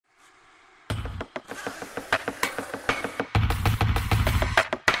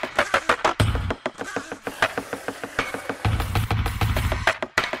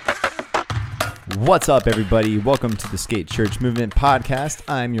What's up, everybody? Welcome to the Skate Church Movement Podcast.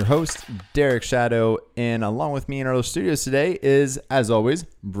 I'm your host, Derek Shadow, and along with me in our studios today is, as always,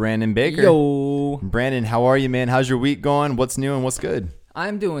 Brandon Baker. Yo! Brandon, how are you, man? How's your week going? What's new and what's good?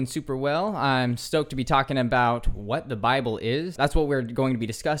 I'm doing super well. I'm stoked to be talking about what the Bible is. That's what we're going to be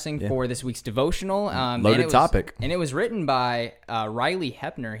discussing for this week's devotional. Loaded topic. And it was written by Riley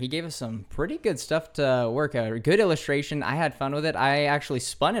Hepner. He gave us some pretty good stuff to work, a good illustration. I had fun with it. I actually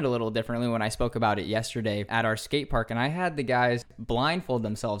spun it a little differently when I spoke about it yesterday at our skate park, and I had the guys blindfold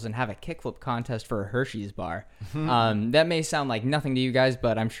themselves and have a kickflip contest for a Hershey's bar. That may sound like nothing to you guys,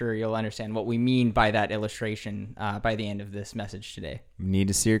 but I'm sure you'll understand what we mean by that illustration by the end of this message today. Need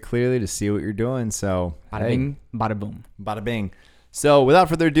to see it clearly to see what you're doing. So, bada bing, bada boom. Bada bing. So, without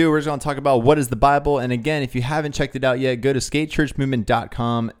further ado, we're just going to talk about what is the Bible. And again, if you haven't checked it out yet, go to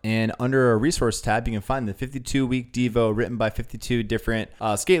skatechurchmovement.com, and under our resource tab, you can find the 52-week Devo written by 52 different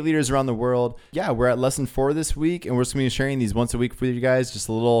skate leaders around the world. Yeah, we're at lesson 4 this week, and we're just going to be sharing these once a week for you guys. Just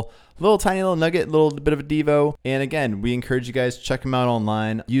a little tiny little nugget, little bit of a Devo. And again, we encourage you guys to check them out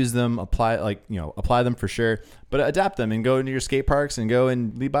online, use them, apply them for sure, but adapt them and go into your skate parks and go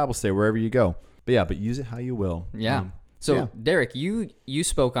and lead Bible study wherever you go. But use it how you will. Yeah. Derek, you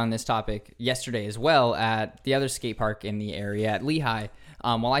spoke on this topic yesterday as well at the other skate park in the area at Lehigh.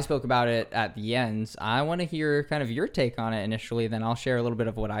 While I spoke about it at the ends, I want to hear kind of your take on it initially, then I'll share a little bit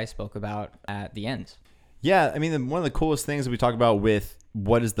of what I spoke about at the ends. Yeah, I mean, one of the coolest things that we talk about with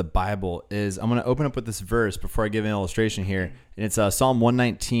what is the Bible is I'm going to open up with this verse before I give an illustration here. And it's Psalm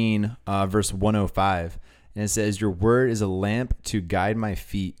 119, verse 105. And it says, "Your word is a lamp to guide my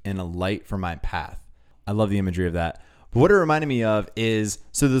feet and a light for my path." I love the imagery of that. But what it reminded me of is,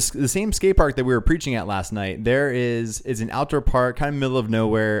 so the same skate park that we were preaching at last night, it's an outdoor park, kind of middle of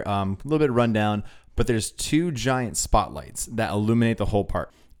nowhere, a little bit rundown, but there's 2 giant spotlights that illuminate the whole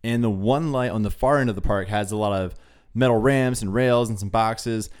park. And the one light on the far end of the park has a lot of metal ramps and rails and some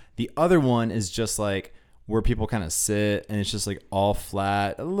boxes. The other one is just like where people kind of sit, and it's just like all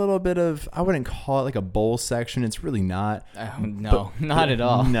flat. A little bit of, I wouldn't call it like a bowl section. It's really not. No, not at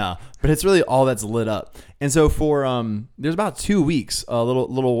all. No, but it's really all that's lit up. And so for there's about 2 weeks,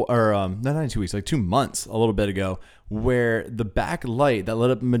 not 2 weeks, like 2 months, a little bit ago, where the back light that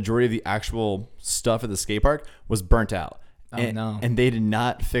lit up the majority of the actual stuff at the skate park was burnt out. And they did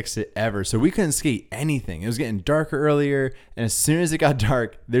not fix it ever. So we couldn't skate anything. It was getting darker earlier. And as soon as it got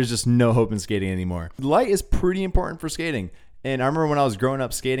dark, there's just no hope in skating anymore. Light is pretty important for skating. And I remember when I was growing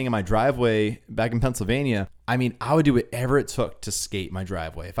up skating in my driveway back in Pennsylvania, I mean, I would do whatever it took to skate my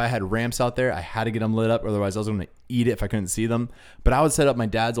driveway. If I had ramps out there, I had to get them lit up. Otherwise, I was going to eat it if I couldn't see them. But I would set up my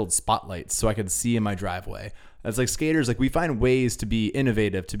dad's old spotlights so I could see in my driveway. It's like skaters, like we find ways to be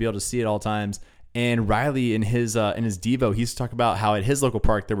innovative, to be able to see at all times. And Riley in his Devo, he used to talk about how at his local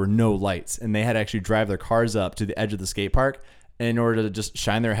park there were no lights, and they had to actually drive their cars up to the edge of the skate park in order to just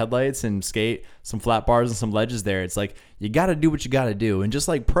shine their headlights and skate some flat bars and some ledges there. It's like you got to do what you got to do. And just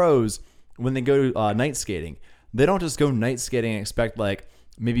like pros, when they go night skating, they don't just go night skating and expect like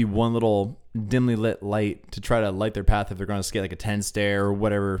maybe one little dimly lit light to try to light their path if they're going to skate like a 10 stair or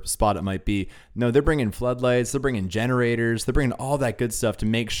whatever spot it might be. No, they're bringing floodlights, they're bringing generators, they're bringing all that good stuff to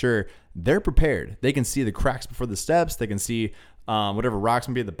make sure they're prepared. They can see the cracks before the steps. They can see whatever rocks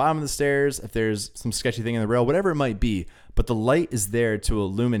might be at the bottom of the stairs, if there's some sketchy thing in the rail, whatever it might be. But the light is there to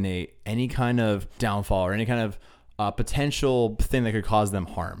illuminate any kind of downfall or any kind of potential thing that could cause them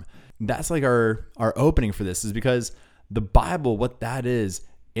harm. That's like our opening for this, is because the Bible, what that is,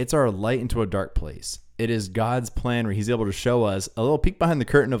 it's our light into a dark place. It is God's plan where he's able to show us a little peek behind the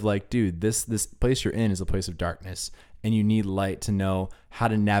curtain of like, dude, this place you're in is a place of darkness, and you need light to know how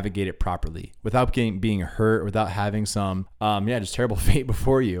to navigate it properly without being hurt, without having some, just terrible fate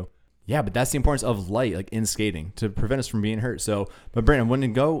before you. Yeah, but that's the importance of light, like in skating, to prevent us from being hurt. So, but Brandon, when to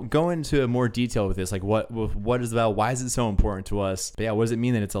go into more detail with this, like what is it about? Why is it so important to us? But yeah, what does it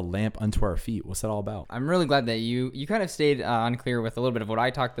mean that it's a lamp unto our feet? What's that all about? I'm really glad that you kind of stayed unclear with a little bit of what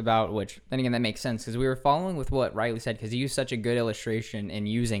I talked about, which then again, that makes sense because we were following with what Riley said, because he used such a good illustration in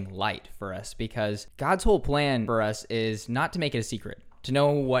using light for us, because God's whole plan for us is not to make it a secret, to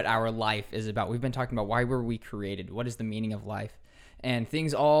know what our life is about. We've been talking about why were we created? What is the meaning of life? And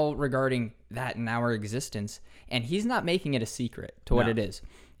things all regarding that in our existence. And he's not making it a secret to what it is.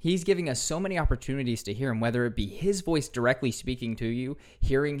 He's giving us so many opportunities to hear him, whether it be his voice directly speaking to you,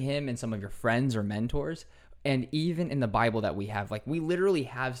 hearing him in some of your friends or mentors, and even in the Bible that we have. Like, we literally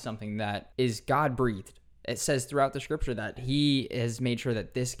have something that is God-breathed. It says throughout the scripture that he has made sure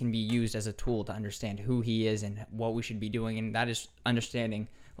that this can be used as a tool to understand who he is and what we should be doing. And that is understanding,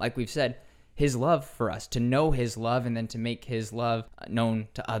 like we've said, his love for us, to know his love, and then to make his love known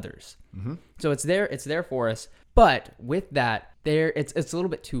to others. So it's there for us. But with that, it's a little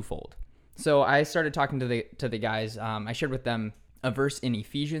bit twofold. So I started talking to the guys. I shared with them a verse in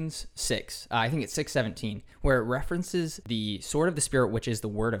Ephesians 6, I think it's 6:17, where it references the sword of the Spirit, which is the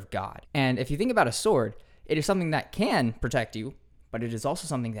word of God. And if you think about a sword, it is something that can protect you, but it is also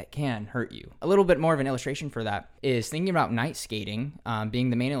something that can hurt you. A little bit more of an illustration for that is thinking about night skating, being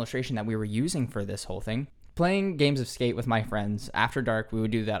the main illustration that we were using for this whole thing. Playing games of skate with my friends after dark, we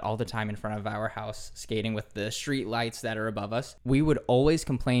would do that all the time in front of our house, skating with the street lights that are above us. We would always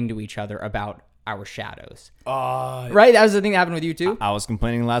complain to each other about our shadows. Right? That was the thing that happened with you too? I was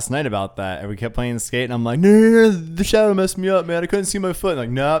complaining last night about that. And we kept playing skate, and I'm like, no, the shadow messed me up, man. I couldn't see my foot. Like,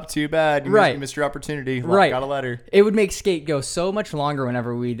 nope, too bad. You missed your opportunity. Right. Got a letter. It would make skate go so much longer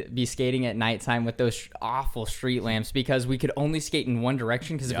whenever we'd be skating at nighttime with those awful street lamps, because we could only skate in one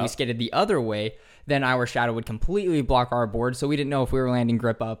direction, because if we skated the other way, then our shadow would completely block our board, so we didn't know if we were landing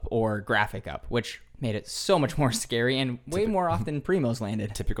grip up or graphic up, which made it so much more scary, and way more often Primos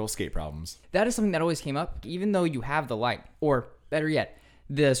landed. Typical skate problems. That is something that always came up, even though you have the light, or better yet,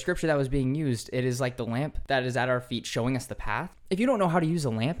 the scripture that was being used, it is like the lamp that is at our feet showing us the path. If you don't know how to use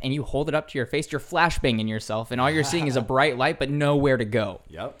a lamp and you hold it up to your face, you're flashbanging yourself, and all you're seeing is a bright light but nowhere to go.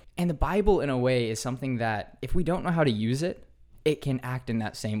 Yep. And the Bible, in a way, is something that if we don't know how to use it, it can act in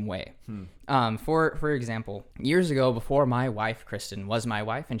that same way. For example, years ago, before my wife, Kristen, was my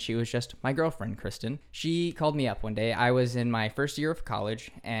wife, and she was just my girlfriend, Kristen, she called me up one day. I was in my first year of college,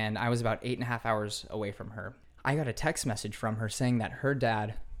 and I was about 8.5 hours away from her. I got a text message from her saying that her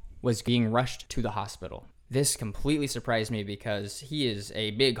dad was being rushed to the hospital. This completely surprised me because he is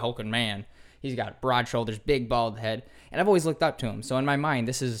a big hulking man. He's got broad shoulders, big bald head, and I've always looked up to him. So in my mind,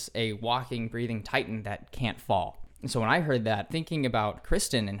 this is a walking, breathing titan that can't fall. And so when I heard that, thinking about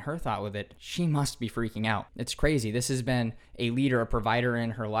Kristen and her thought with it, she must be freaking out. It's crazy. This has been a leader, a provider in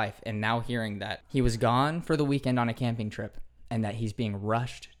her life, and now hearing that he was gone for the weekend on a camping trip and that he's being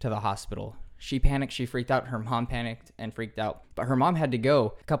rushed to the hospital. She panicked, she freaked out, her mom panicked and freaked out. But her mom had to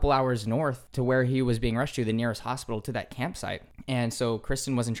go a couple hours north to where he was being rushed to, the nearest hospital, to that campsite. And so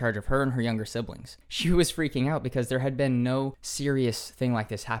Kristen was in charge of her and her younger siblings. She was freaking out because there had been no serious thing like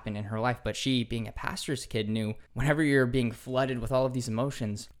this happen in her life. But she, being a pastor's kid, knew whenever you're being flooded with all of these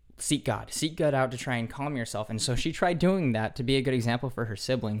emotions, seek God out to try and calm yourself. And so she tried doing that to be a good example for her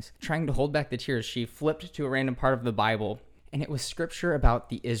siblings. Trying to hold back the tears, she flipped to a random part of the Bible, and it was scripture about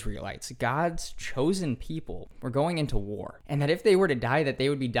the Israelites, God's chosen people, were going into war, and that if they were to die, that they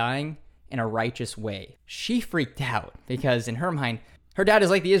would be dying in a righteous way. She freaked out because in her mind, her dad is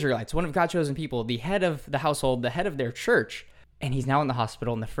like the Israelites, one of God's chosen people, the head of the household, the head of their church, and he's now in the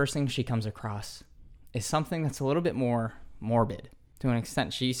hospital, and the first thing she comes across is something that's a little bit more morbid. To an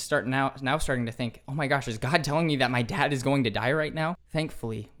extent, she's now starting to think, oh my gosh, is God telling me that my dad is going to die right now?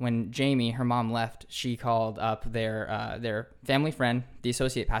 Thankfully, when Jamie, her mom, left, she called up their family friend, the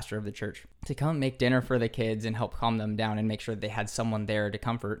associate pastor of the church, to come make dinner for the kids and help calm them down and make sure they had someone there to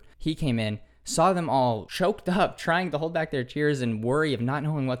comfort. He came in, saw them all choked up, trying to hold back their tears and worry of not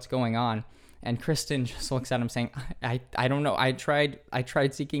knowing what's going on. And Kristen just looks at him saying, I don't know. I tried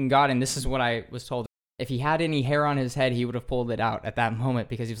seeking God, and this is what I was told. If he had any hair on his head, he would have pulled it out at that moment,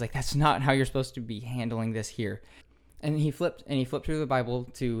 because he was like, that's not how you're supposed to be handling this here. And he flipped through the Bible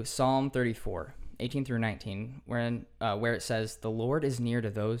to Psalm 34, 18 through 19, where it says, the Lord is near to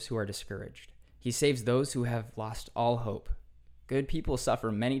those who are discouraged. He saves those who have lost all hope. Good people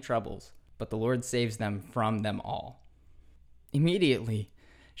suffer many troubles, but the Lord saves them from them all. Immediately,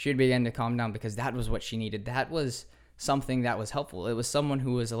 she began to calm down, because that was what she needed. That was something that was helpful. It was someone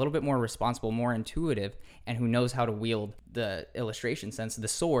who was a little bit more responsible, more intuitive, and who knows how to wield the illustration sense, the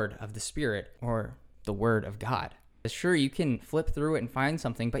sword of the Spirit, or the Word of God. Sure, you can flip through it and find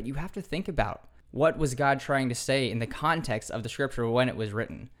something, but you have to think about what was God trying to say in the context of the scripture when it was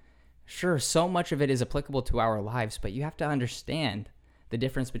written. Sure, so much of it is applicable to our lives, but you have to understand the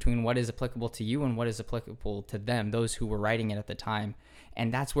difference between what is applicable to you and what is applicable to them, those who were writing it at the time.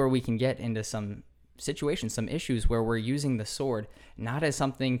 And that's where we can get into some situations, some issues where we're using the sword not as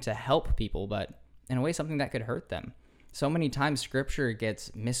something to help people, but in a way something that could hurt them. So many times scripture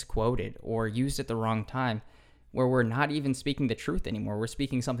gets misquoted or used at the wrong time, where we're not even speaking the truth anymore. We're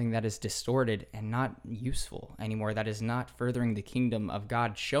speaking something that is distorted and not useful anymore, that is not furthering the kingdom of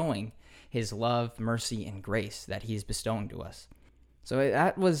God, showing his love, mercy, and grace that he's bestowing to us. So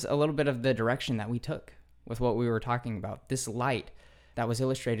that was a little bit of the direction that we took with what we were talking about. This light that was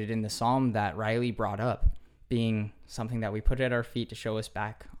illustrated in the psalm that Riley brought up, being something that we put at our feet to show us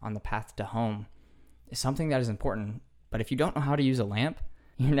back on the path to home, is something that is important. But if you don't know how to use a lamp,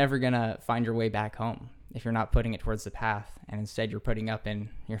 you're never going to find your way back home if you're not putting it towards the path, and instead you're putting up in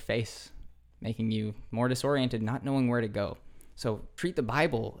your face, making you more disoriented, not knowing where to go. So treat the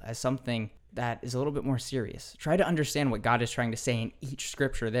Bible as something that is a little bit more serious. Try to understand what God is trying to say in each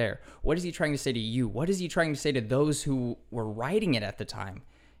scripture there. What is he trying to say to you? What is he trying to say to those who were writing it at the time?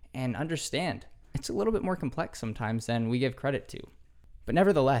 And understand, it's a little bit more complex sometimes than we give credit to. But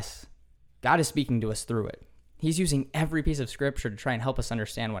nevertheless, God is speaking to us through it. He's using every piece of scripture to try and help us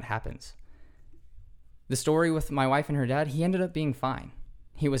understand what happens. The story with my wife and her dad, he ended up being fine.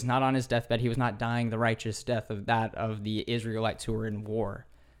 He was not on his deathbed. He was not dying the righteous death of that of the Israelites who were in war.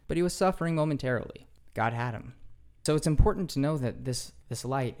 But he was suffering momentarily. God had him. So it's important to know that this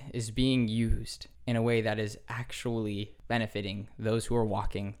light is being used in a way that is actually benefiting those who are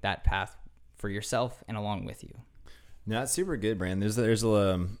walking that path for yourself and along with you. No, that's super good, Brandon. There's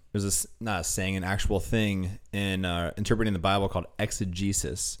not a saying, an actual thing in interpreting the Bible called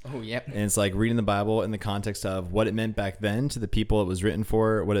exegesis. Oh, yep. And it's like reading the Bible in the context of what it meant back then to the people it was written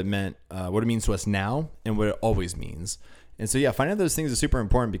for, what it meant, what it means to us now, and what it always means. And so, yeah, finding out those things is super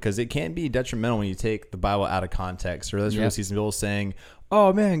important because it can be detrimental when you take the Bible out of context. Or let's really see some people saying,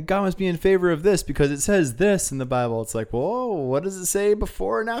 oh, man, God must be in favor of this because it says this in the Bible. It's like, whoa, what does it say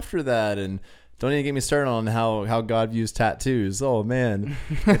before and after that? And don't even get me started on how God views tattoos. Oh, man.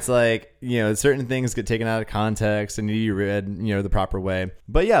 It's like, certain things get taken out of context and need to be read, the proper way.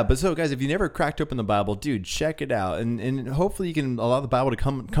 But so, guys, if you never cracked open the Bible, dude, check it out. And hopefully you can allow the Bible to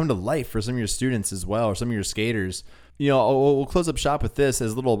come to life for some of your students as well, or some of your skaters. We'll close up shop with this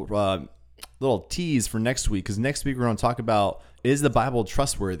as a little tease for next week, because next week we're going to talk about, is the Bible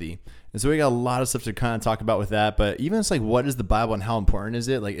trustworthy? And so we got a lot of stuff to kind of talk about with that. But even it's like, what is the Bible and how important is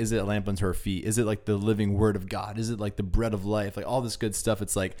it? Like, is it a lamp unto our feet? Is it like the living word of God? Is it like the bread of life? Like all this good stuff.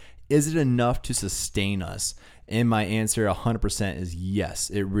 It's like, is it enough to sustain us? And my answer 100% is yes,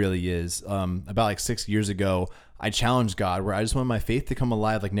 it really is. About like 6 years ago, I challenged God where I just wanted my faith to come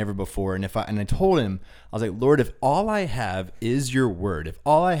alive like never before. And I told him, I was like, Lord, if all I have is your word, if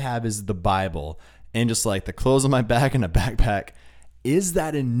all I have is the Bible and just like the clothes on my back and a backpack, is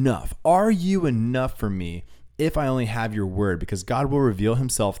that enough? Are you enough for me if I only have your word? Because God will reveal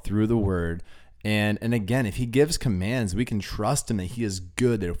himself through the word. And again, if he gives commands, we can trust him that he is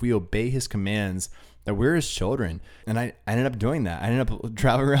good, that if we obey his commands, that we're his children. And I ended up doing that. I ended up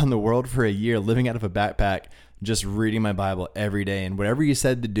traveling around the world for a year, living out of a backpack, just reading my Bible every day. And whatever he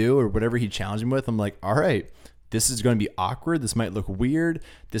said to do or whatever he challenged me with, I'm like, all right, this is going to be awkward. This might look weird.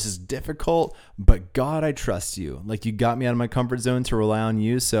 This is difficult, but God, I trust you. Like you got me out of my comfort zone to rely on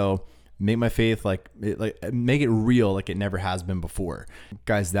you. So make my faith make it real, like it never has been before.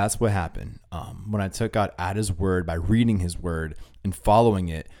 Guys, that's what happened. When I took God at his word by reading his word and following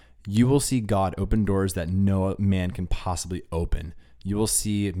it, you will see God open doors that no man can possibly open. You will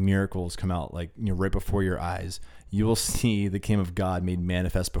see miracles come out right before your eyes. You will see the kingdom of God made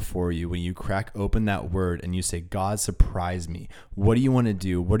manifest before you when you crack open that word and you say, God, surprise me. What do you want to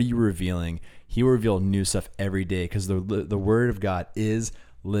do? What are you revealing? He will reveal new stuff every day because the word of God is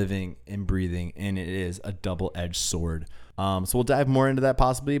living and breathing, and it is a double-edged sword. So we'll dive more into that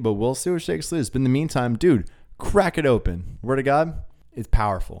possibly, but we'll see what shakes loose. But in the meantime, dude, crack it open. Word of God, it's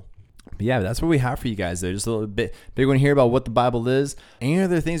powerful. But yeah, that's what we have for you guys there. Just a little bit big one here about what the Bible is. Any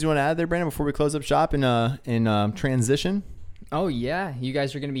other things you want to add there, Brandon, before we close up shop in transition? Oh, yeah. You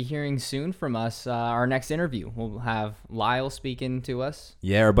guys are going to be hearing soon from us. Our next interview, we'll have Lyle speaking to us.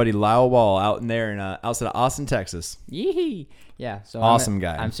 Yeah, our buddy Lyle Wall out in there outside of Austin, Texas. Yee! Yeah. So awesome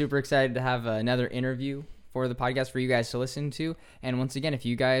guy. I'm super excited to have another interview for the podcast for you guys to listen to. And once again, if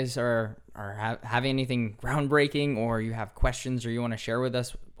you guys are having anything groundbreaking, or you have questions, or you want to share with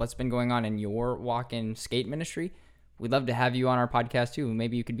us what's been going on in your walk in skate ministry, we'd love to have you on our podcast too.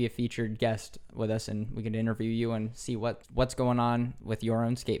 Maybe you could be a featured guest with us and we could interview you and see what's going on with your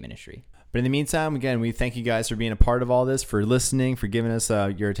own skate ministry. But in the meantime, again, we thank you guys for being a part of all this, for listening, for giving us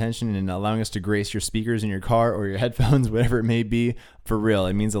your attention and allowing us to grace your speakers in your car or your headphones, whatever it may be. For real,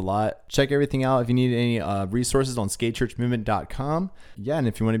 it means a lot. Check everything out if you need any resources on skatechurchmovement.com. Yeah, and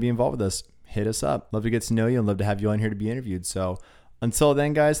if you want to be involved with us, hit us up. Love to get to know you and love to have you on here to be interviewed. So until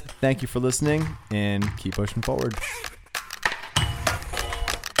then, guys, thank you for listening and keep pushing forward.